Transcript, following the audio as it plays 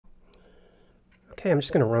Okay, I'm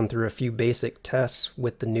just going to run through a few basic tests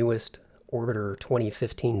with the newest Orbiter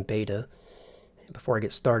 2015 beta. Before I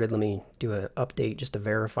get started, let me do an update just to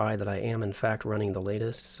verify that I am in fact running the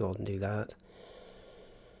latest, so I'll do that.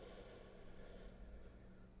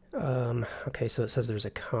 Okay, so it says there's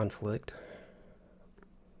a conflict.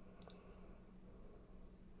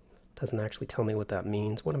 Doesn't actually tell me what that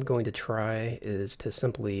means. What I'm going to try is to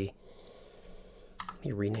simply, let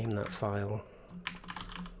me rename that file,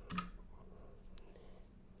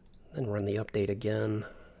 then run the update again,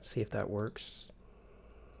 see if that works.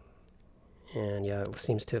 And yeah, it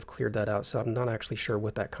seems to have cleared that out, so I'm not actually sure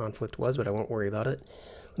what that conflict was, but I won't worry about it.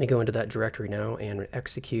 Let me go into that directory now and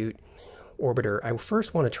execute Orbiter. I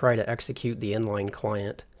first want to try to execute the inline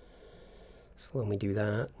client. So let me do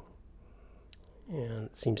that. And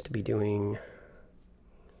it seems to be doing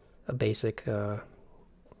a basic, some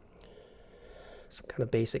kind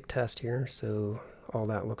of basic test here. So all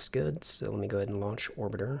that looks good. So let me go ahead and launch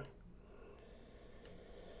Orbiter.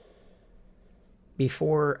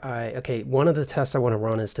 Okay, one of the tests I want to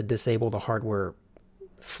run is to disable the hardware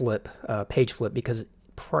flip, page flip, because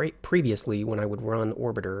previously when I would run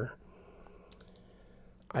Orbiter,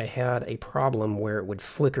 I had a problem where it would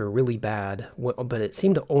flicker really bad, but it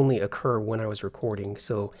seemed to only occur when I was recording.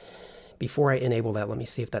 So before I enable that, let me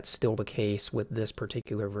see if that's still the case with this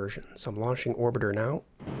particular version. So I'm launching Orbiter now.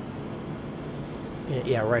 And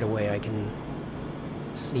yeah, right away I can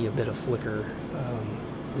see a bit of flicker.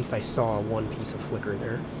 At least I saw one piece of flicker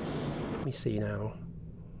there. Let me see now.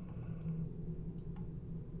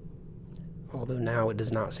 Although now it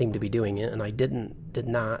does not seem to be doing it, and I did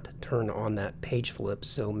not turn on that page flip,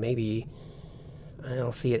 so maybe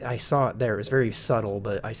I'll see it. I saw it there. It was very subtle,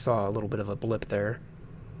 but I saw a little bit of a blip there.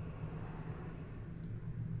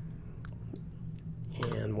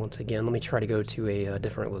 And once again, let me try to go to a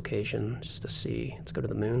different location just to see. Let's go to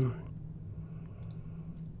the moon.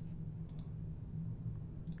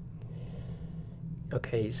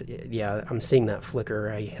 Okay, so yeah, I'm seeing that flicker.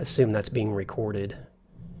 I assume that's being recorded.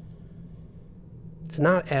 It's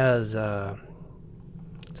not as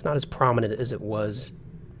prominent as it was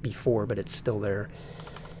before, but it's still there.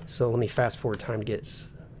 So let me fast forward time to get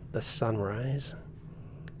the sunrise.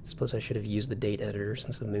 I suppose I should have used the date editor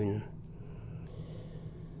since the moon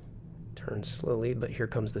turns slowly, but here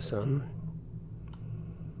comes the sun.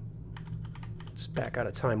 It's back out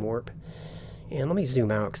of time warp. And let me zoom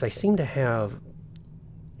out, because I seem to have,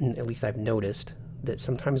 at least I've noticed, that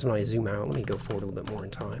sometimes when I zoom out, let me go forward a little bit more in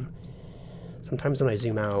time. Sometimes when I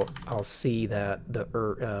zoom out, I'll see that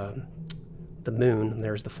the moon,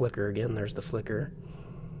 there's the flicker again, there's the flicker.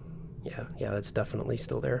 Yeah, that's definitely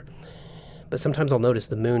still there. But sometimes I'll notice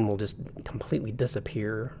the moon will just completely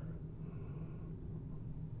disappear.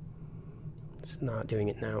 It's not doing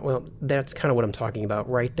it now. Well, that's kind of what I'm talking about.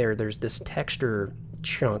 Right there, there's this texture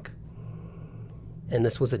chunk. And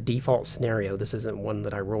this was a default scenario. This isn't one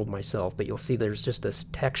that I rolled myself, but you'll see there's just this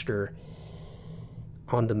texture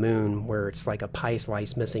on the moon where it's like a pie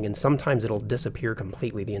slice missing, and sometimes it'll disappear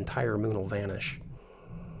completely. The entire moon will vanish.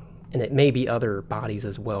 And it may be other bodies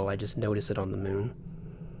as well. I just notice it on the moon.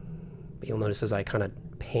 But you'll notice as I kind of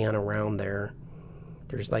pan around there,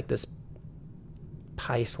 there's like this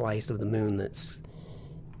pie slice of the moon that's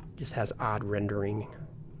just has odd rendering.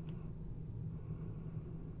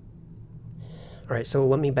 Alright, so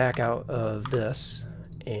let me back out of this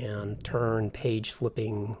and turn page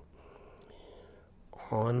flipping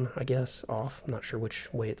on, I guess, off. I'm not sure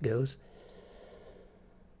which way it goes.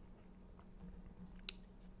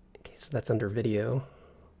 Okay, so that's under video,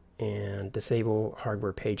 and disable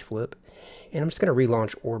hardware page flip. And I'm just going to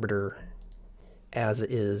relaunch Orbiter as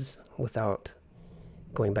it is without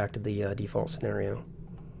going back to the default scenario.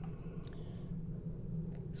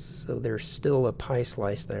 So there's still a pie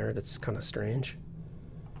slice there. That's kind of strange.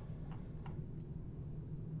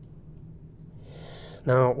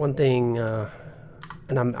 Now, one thing, and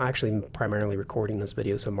I'm actually primarily recording this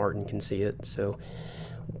video so Martin can see it. So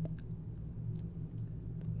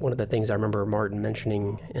one of the things I remember Martin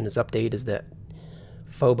mentioning in his update is that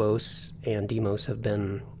Phobos and Deimos have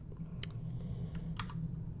been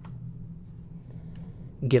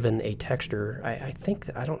given a texture. I think,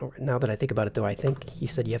 I don't know, now that I think about it though, I think he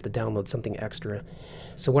said you have to download something extra.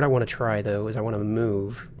 So what I want to try though is I want to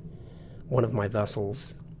move one of my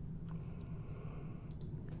vessels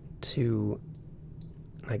to,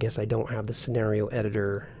 I guess I don't have the scenario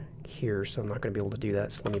editor here, so I'm not going to be able to do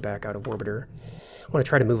that. So let me back out of Orbiter. I want to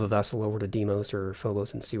try to move a vessel over to Deimos or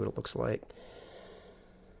Phobos and see what it looks like.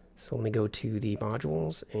 So let me go to the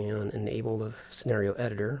modules and enable the scenario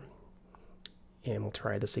editor. And we'll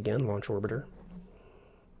try this again, launch Orbiter.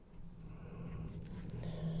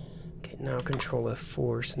 Okay, now Control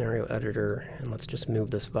F4, Scenario Editor, and let's just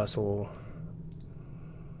move this vessel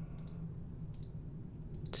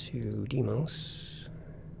to Demos.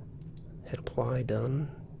 Hit Apply, done.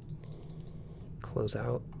 Close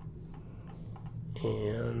out.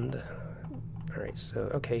 And, alright, so,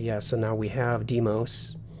 okay, yeah, so now we have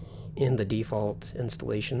Demos in the default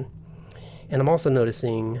installation. And I'm also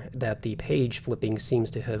noticing that the page flipping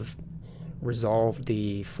seems to have resolved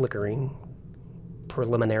the flickering.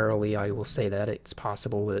 Preliminarily, I will say that. It's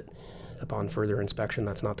possible that upon further inspection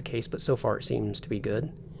that's not the case, but so far it seems to be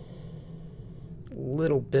good.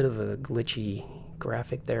 Little bit of a glitchy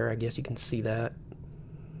graphic there, I guess you can see that.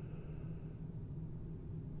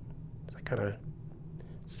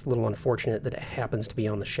 It's a little unfortunate that it happens to be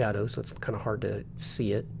on the shadow, so it's kind of hard to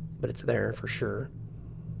see it, but it's there for sure.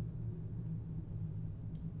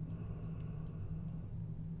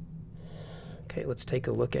 Okay, let's take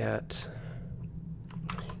a look at,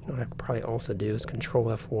 you know what I could probably also do is Control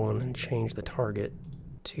F1 and change the target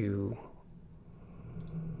to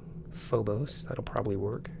Phobos. That'll probably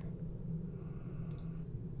work.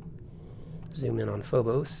 Zoom in on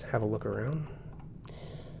Phobos, have a look around.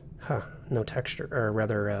 Huh, no texture, or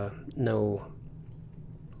rather, no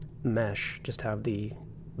mesh, just have the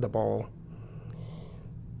ball.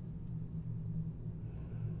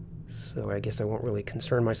 So I guess I won't really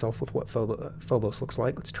concern myself with what Phobos looks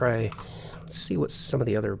like. Let's see what some of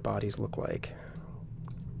the other bodies look like.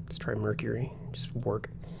 Let's try Mercury, just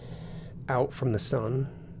work out from the sun.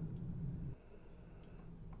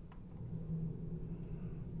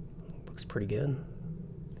 Looks pretty good.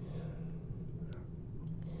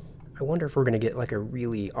 I wonder if we're going to get like a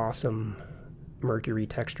really awesome Mercury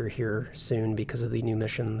texture here soon because of the new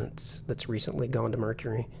mission that's recently gone to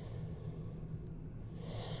Mercury.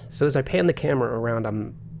 So as I pan the camera around,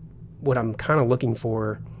 what I'm kind of looking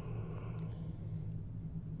for,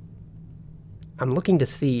 I'm looking to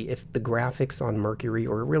see if the graphics on Mercury,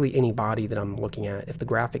 or really any body that I'm looking at, if the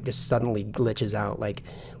graphic just suddenly glitches out, like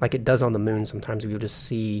it does on the moon. Sometimes we'll just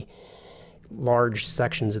see large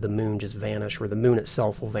sections of the moon just vanish, or the moon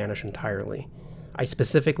itself will vanish entirely. I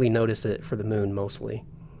specifically notice it for the moon mostly,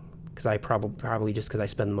 because I probably just because I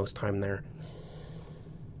spend the most time there.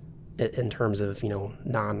 In terms of, you know,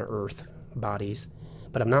 non-Earth bodies.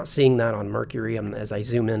 But I'm not seeing that on Mercury. As I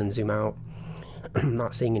zoom in and zoom out, I'm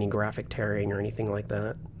not seeing any graphic tearing or anything like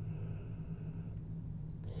that.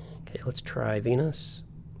 Okay, let's try Venus.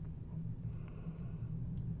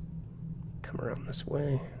 Come around this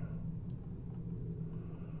way.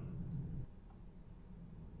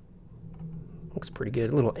 Looks pretty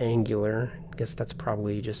good. A little angular. I guess that's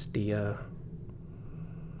probably just the...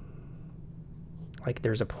 like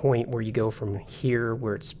there's a point where you go from here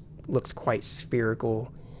where it looks quite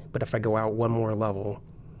spherical, but if I go out one more level,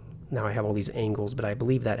 now I have all these angles, but I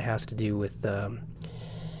believe that has to do with I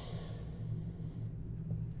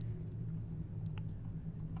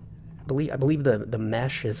believe the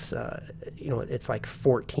mesh is you know, it's like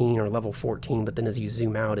 14 or level 14, but then as you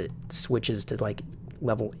zoom out it switches to like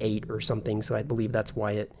level 8 or something, so I believe that's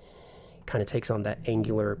why it kind of takes on that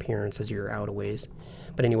angular appearance as you're out a ways.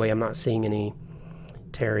 But anyway, I'm not seeing any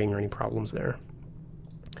tearing or any problems there.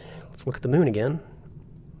 Let's look at the moon again.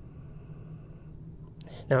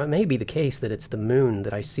 Now it may be the case that it's the moon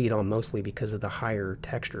that I see it on mostly because of the higher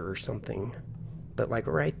texture or something, but like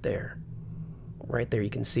right there you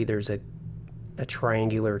can see there's a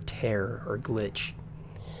triangular tear or glitch.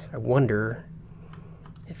 I wonder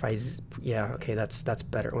if yeah, okay, that's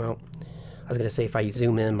better. Well, I was gonna say if I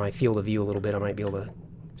zoom in my field of view a little bit I might be able to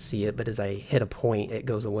see it, but as I hit a point it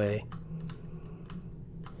goes away.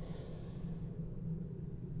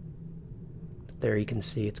 There you can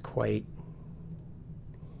see it's quite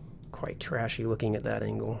trashy looking at that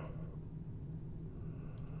angle.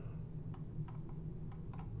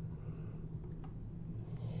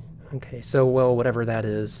 Okay, so well, whatever that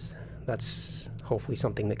is, that's hopefully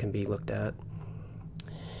something that can be looked at.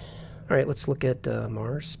 Alright, let's look at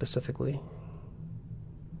Mars specifically.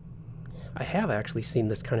 I have actually seen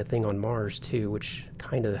this kind of thing on Mars too, which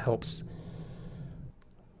kind of helps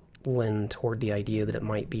lend toward the idea that it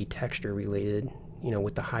might be texture related, you know,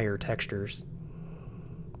 with the higher textures.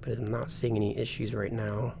 But I'm not seeing any issues right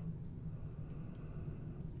now.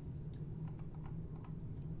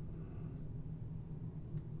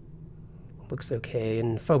 Looks okay,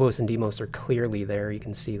 and Phobos and Deimos are clearly there. You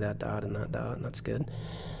can see that dot, and that's good.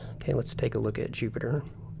 Okay, let's take a look at Jupiter.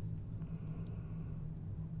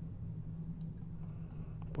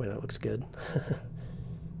 Boy, that looks good.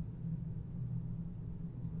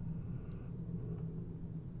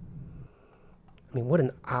 I mean, what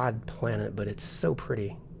an odd planet, but it's so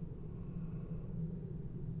pretty.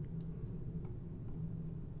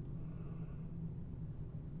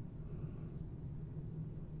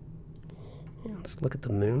 And let's look at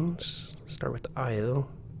the moons. Start with Io.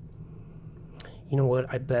 You know what?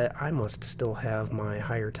 I bet I must still have my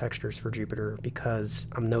higher textures for Jupiter because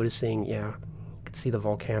I'm noticing, yeah, you can see the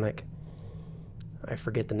volcanic. I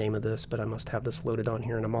forget the name of this, but I must have this loaded on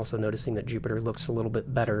here. And I'm also noticing that Jupiter looks a little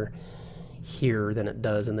bit better here than it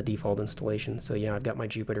does in the default installation. So yeah, I've got my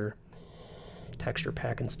Jupiter texture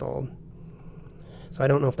pack installed. So I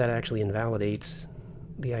don't know if that actually invalidates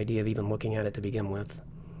the idea of even looking at it to begin with.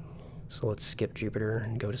 So let's skip Jupiter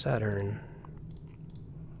and go to Saturn.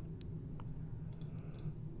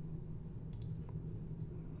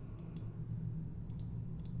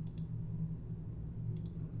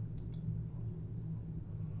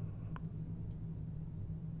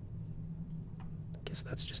 I guess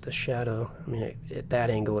that's just a shadow. I mean, at that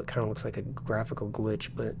angle it kind of looks like a graphical glitch,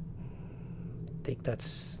 but I think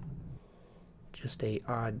that's just a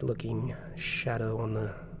odd looking shadow on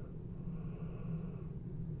the...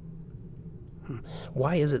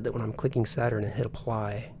 Why is it that when I'm clicking Saturn and hit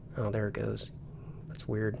apply, oh, there it goes. That's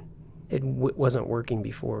weird. It wasn't working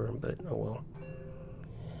before, but oh well.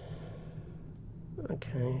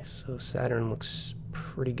 Okay, so Saturn looks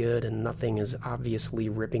pretty good and nothing is obviously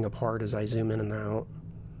ripping apart as I zoom in and out.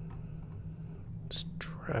 Let's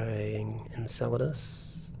try Enceladus.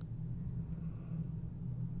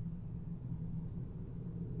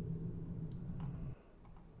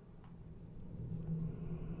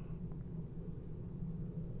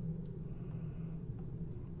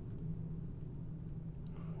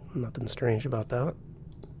 Nothing strange about that.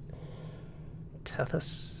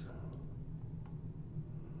 Tethys.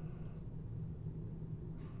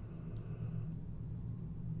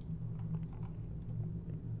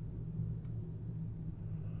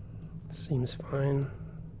 Seems fine.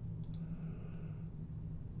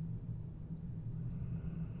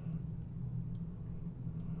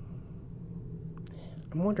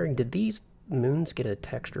 I'm wondering, did these moons get a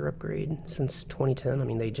texture upgrade since 2010? I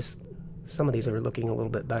mean, they just... Some of these are looking a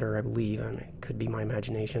little bit better, I believe. I mean, it could be my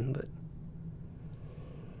imagination, but...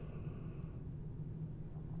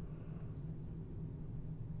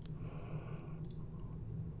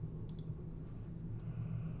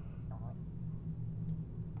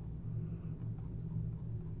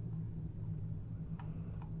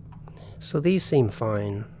 So these seem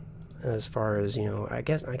fine, as far as, you know, I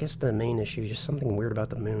guess the main issue is just something weird about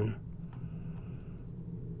the moon.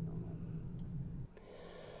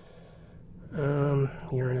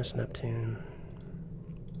 Uranus, Neptune.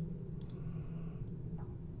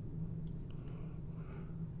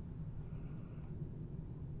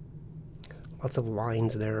 Lots of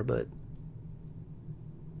lines there, but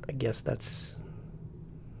I guess that's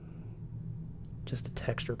just a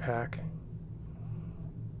texture pack.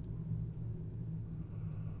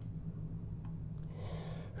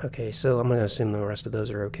 Okay, so I'm going to assume the rest of those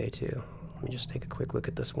are okay too. Let me just take a quick look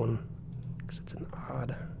at this one, because it's an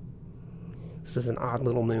odd... This is an odd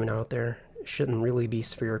little moon out there. It shouldn't really be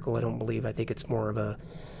spherical, I don't believe. I think it's more of a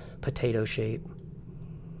potato shape.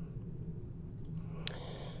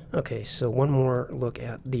 Okay, so one more look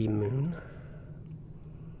at the moon.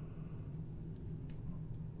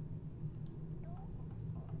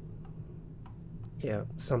 Yeah,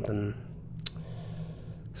 something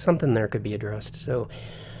there could be addressed. So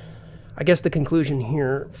I guess the conclusion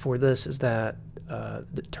here for this is that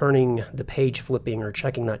turning the page flipping or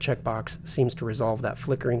checking that checkbox seems to resolve that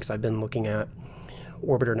flickering, because I've been looking at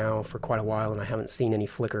Orbiter now for quite a while and I haven't seen any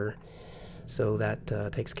flicker. So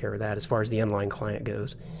that takes care of that as far as the inline client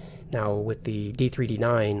goes. Now with the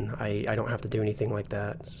D3D9, I don't have to do anything like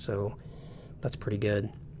that, so that's pretty good.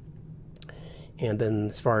 And then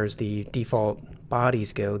as far as the default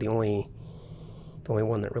bodies go, the only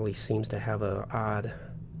one that really seems to have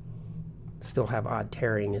still have odd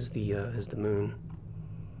tearing is the moon,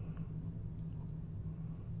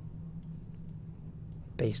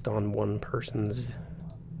 based on one person's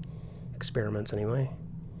experiments anyway.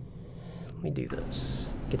 Let me do this.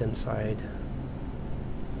 Get inside.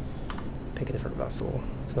 Pick a different vessel.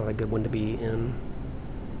 It's not a good one to be in.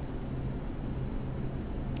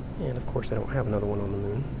 And of course I don't have another one on the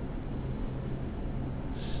moon.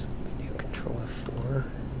 So we do Control F4.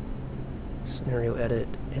 Scenario edit,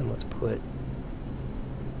 and let's put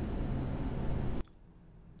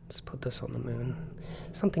this on the moon.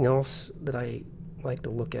 Something else that I like to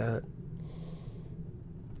look at.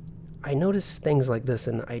 I notice things like this,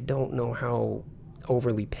 and I don't know how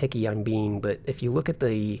overly picky I'm being, but if you look at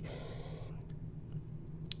the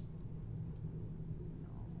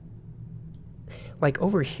like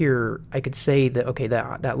over here, I could say that, okay,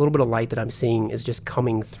 that little bit of light that I'm seeing is just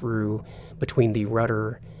coming through between the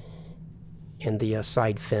rudder and the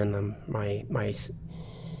side fin.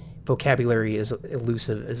 vocabulary is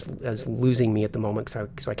elusive, is losing me at the moment, so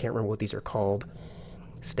I can't remember what these are called.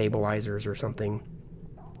 Stabilizers or something.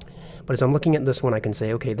 But as I'm looking at this one, I can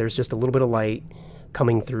say, okay, there's just a little bit of light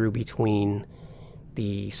coming through between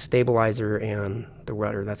the stabilizer and the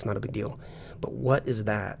rudder. That's not a big deal. But what is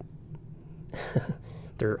that?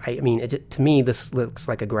 I mean, to me, this looks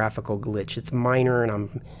like a graphical glitch. It's minor, and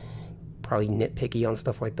I'm probably nitpicky on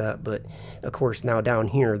stuff like that. But of course, now down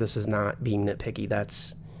here, this is not being nitpicky.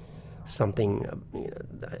 That's something,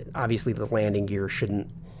 obviously the landing gear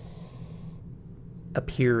shouldn't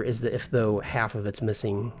appear as if though half of it's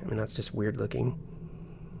missing. I mean, that's just weird looking.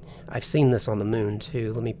 I've seen this on the moon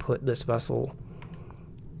too. Let me put this vessel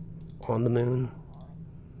on the moon.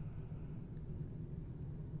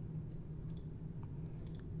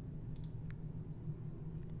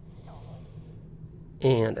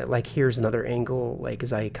 And like, here's another angle. Like,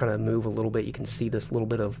 as I kind of move a little bit, you can see this little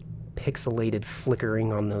bit of pixelated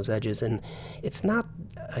flickering on those edges, and it's not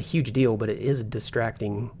a huge deal, but it is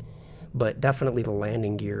distracting. But definitely the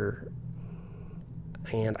landing gear,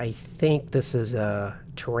 and I think this is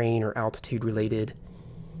terrain or altitude related,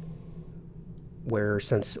 where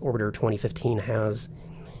since Orbiter 2015 has,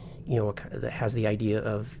 has the idea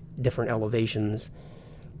of different elevations,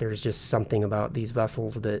 there's just something about these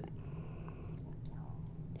vessels that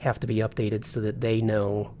have to be updated so that they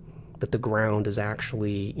know that the ground is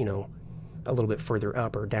actually, a little bit further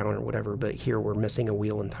up or down or whatever. But here we're missing a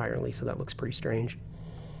wheel entirely, so that looks pretty strange.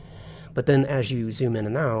 But then as you zoom in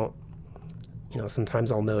and out,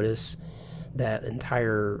 sometimes I'll notice that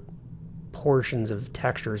entire portions of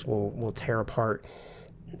textures will tear apart.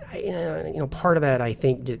 Part of that I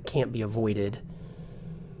think can't be avoided.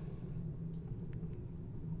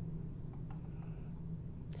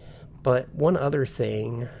 But one other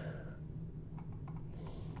thing,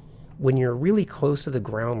 when you're really close to the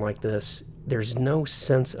ground like this, there's no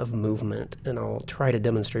sense of movement, and I'll try to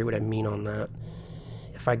demonstrate what I mean on that.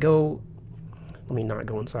 If I go, let me not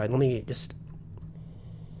go inside, let me just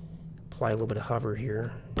apply a little bit of hover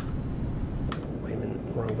here. Wait a minute,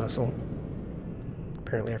 wrong vessel.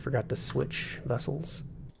 Apparently I forgot to switch vessels.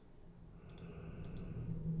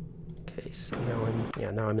 Okay, so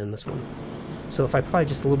now I'm in this one. So if I apply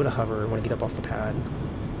just a little bit of hover, I want to get up off the pad.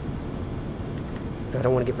 I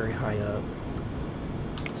don't want to get very high up.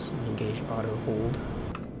 So engage auto hold.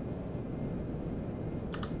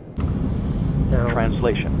 Now,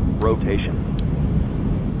 translation, rotation.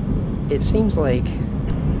 It seems like,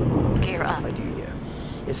 gear up. if I do,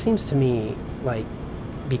 it seems to me like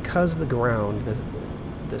because the ground,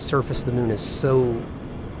 the surface of the moon is so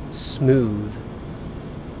smooth,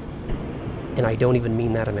 and I don't even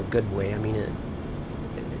mean that in a good way. I mean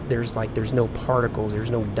there's no particles,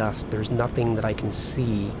 there's no dust, there's nothing that I can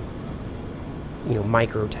see,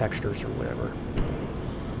 micro textures or whatever.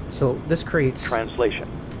 So this creates translation,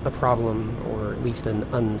 a problem, or at least an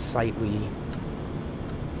unsightly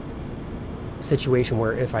situation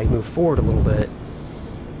where if I move forward a little bit,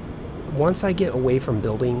 once I get away from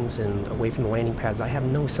buildings and away from the landing pads, I have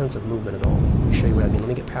no sense of movement at all. Let me show you what I mean. Let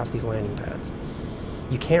me get past these landing pads.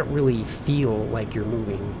 You can't really feel like you're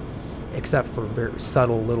moving, except for very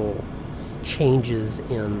subtle little changes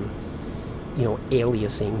in,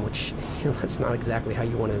 aliasing, which, that's not exactly how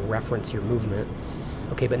you want to reference your movement.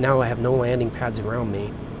 Okay, but now I have no landing pads around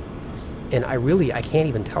me, and I can't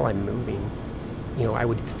even tell I'm moving. I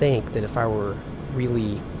would think that if I were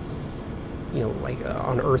really, like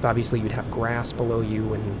on Earth, obviously you'd have grass below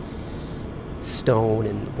you and stone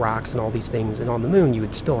and rocks and all these things, and on the moon you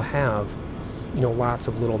would still have, lots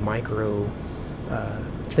of little micro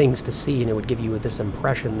things to see, and it would give you this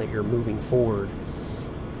impression that you're moving forward.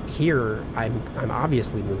 Here, I'm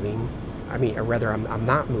obviously moving. I mean, or rather, I'm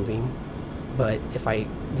not moving. But if I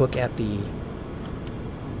look at the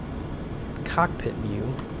cockpit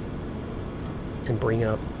view and bring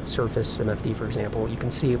up surface MFD, for example, you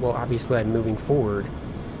can see, well, obviously I'm moving forward,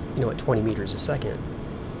 at 20 meters a second.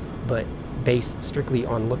 But based strictly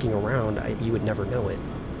on looking around, you would never know it,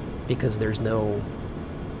 because there's no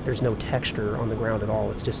texture on the ground at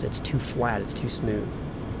all. It's too flat, it's too smooth.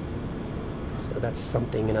 So that's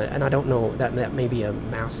something, and I don't know, that may be a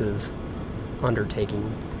massive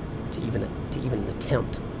undertaking to even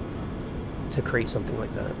attempt to create something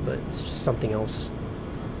like that, but it's just something else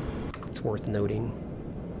that's worth noting.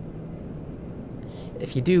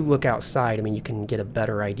 If you do look outside, I mean, you can get a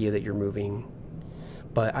better idea that you're moving,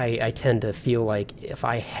 but I tend to feel like if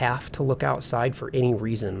I have to look outside for any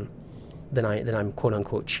reason, then I'm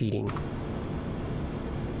quote-unquote cheating.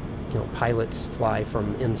 Pilots fly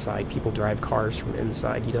from inside, people drive cars from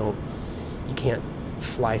inside. You can't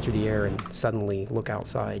fly through the air and suddenly look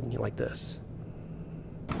outside and you're like this.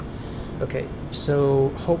 Okay, so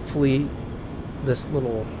hopefully this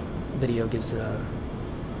little video gives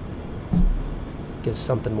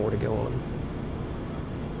something more to go on.